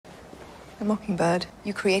The Mockingbird.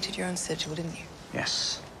 You created your own sigil, didn't you?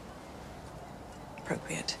 Yes.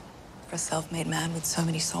 Appropriate for a self-made man with so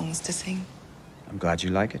many songs to sing. I'm glad you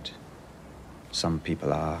like it. Some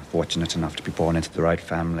people are fortunate enough to be born into the right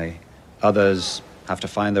family. Others have to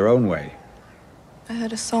find their own way. I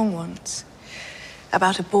heard a song once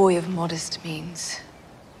about a boy of modest means.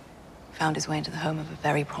 Found his way into the home of a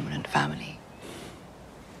very prominent family.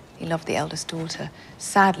 He loved the eldest daughter.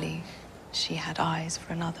 Sadly, she had eyes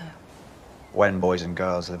for another. When boys and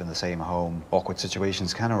girls live in the same home, awkward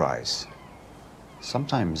situations can arise.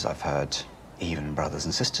 Sometimes I've heard even brothers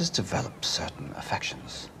and sisters develop certain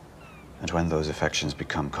affections. And when those affections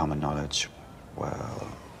become common knowledge, well,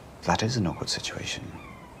 that is an awkward situation.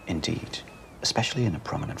 Indeed, especially in a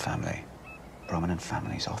prominent family. Prominent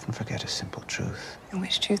families often forget a simple truth. And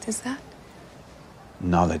which truth is that?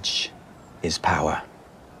 Knowledge is power.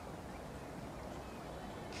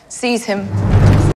 Seize him.